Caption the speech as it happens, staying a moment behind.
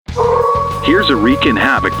Here's a Reekin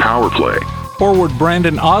Havoc power play. Forward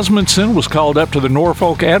Brandon Osmondson was called up to the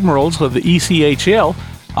Norfolk Admirals of the ECHL.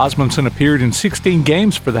 Osmondson appeared in 16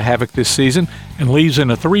 games for the Havoc this season and leaves in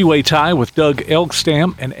a three-way tie with Doug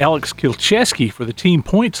Elgstam and Alex Kilcheski for the team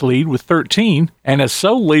points lead with 13, and as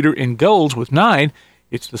sole leader in goals with 9.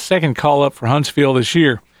 It's the second call-up for Huntsville this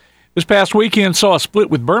year. This past weekend saw a split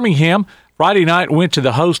with Birmingham. Friday night went to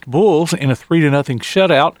the host Bulls in a 3-0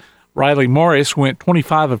 shutout. Riley Morris went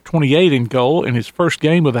 25 of 28 in goal in his first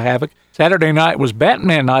game with the Havoc. Saturday night was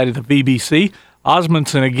Batman night at the VBC.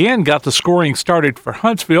 Osmondson again got the scoring started for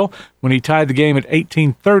Huntsville when he tied the game at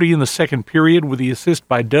 18:30 in the second period with the assist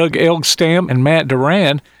by Doug Elgstam and Matt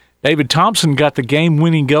Duran. David Thompson got the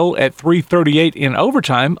game-winning goal at 3:38 in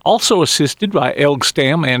overtime, also assisted by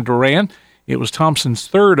Elgstam and Duran. It was Thompson's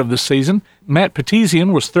third of the season. Matt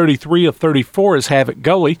Petizian was 33 of 34 as Havoc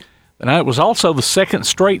goalie. The night was also the second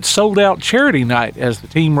straight sold-out charity night as the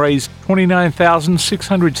team raised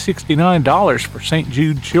 $29,669 for St.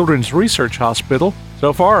 Jude Children's Research Hospital.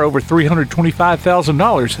 So far, over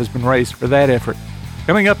 $325,000 has been raised for that effort.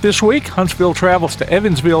 Coming up this week, Huntsville travels to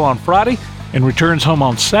Evansville on Friday and returns home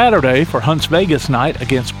on Saturday for Hunts Vegas night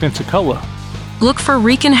against Pensacola. Look for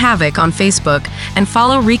Reekin Havoc on Facebook and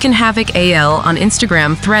follow Reekin Havoc AL on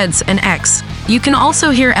Instagram, Threads, and X. You can also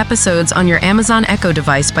hear episodes on your Amazon Echo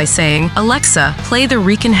device by saying, "Alexa, play the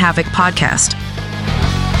Reekin Havoc podcast."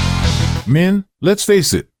 Men, let's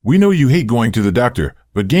face it, we know you hate going to the doctor,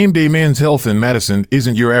 but Game Day Men's Health in Madison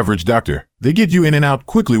isn't your average doctor. They get you in and out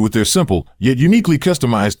quickly with their simple, yet uniquely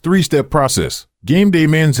customized 3-step process. Game Day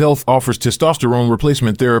Men's Health offers testosterone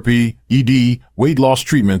replacement therapy, ED, weight loss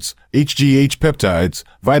treatments, HGH peptides,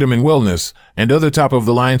 vitamin wellness, and other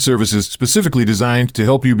top-of-the-line services specifically designed to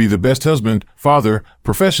help you be the best husband, father,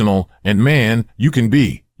 professional, and man you can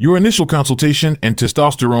be. Your initial consultation and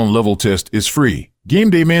testosterone level test is free. Game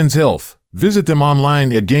Day Men's Health. Visit them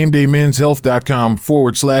online at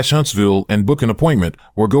GameDayMen'sHealth.com/Huntsville and book an appointment,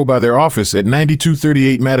 or go by their office at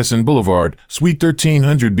 9238 Madison Boulevard, Suite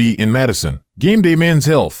 1300B in Madison. Game Day Men's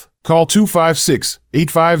Health. Call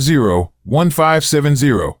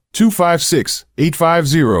 256-850-1570.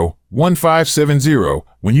 256-850-1570.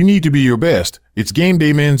 When you need to be your best, it's Game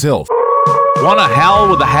Day Men's Health. Want to howl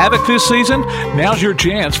with the Havoc this season? Now's your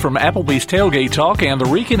chance from Applebee's Tailgate Talk and the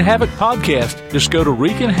Reekin Havoc podcast. Just go to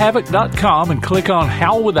ReekinHavoc.com and click on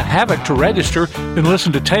Howl with the Havoc to register, and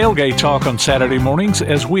listen to Tailgate Talk on Saturday mornings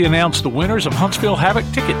as we announce the winners of Huntsville Havoc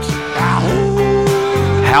tickets.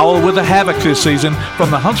 Howl with the Havoc this season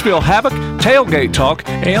from the Huntsville Havoc, Tailgate Talk,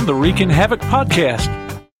 and the Reekin Havoc podcast.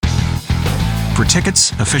 For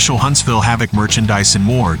tickets, official Huntsville Havoc merchandise, and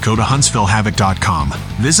more, go to HuntsvilleHavoc.com.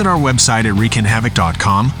 Visit our website at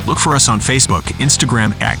ReekinHavoc.com. Look for us on Facebook,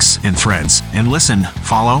 Instagram, X, and Threads. And listen,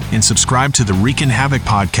 follow, and subscribe to the Reekin Havoc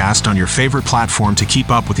podcast on your favorite platform to keep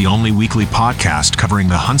up with the only weekly podcast covering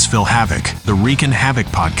the Huntsville Havoc, the Reekin Havoc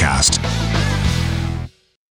podcast.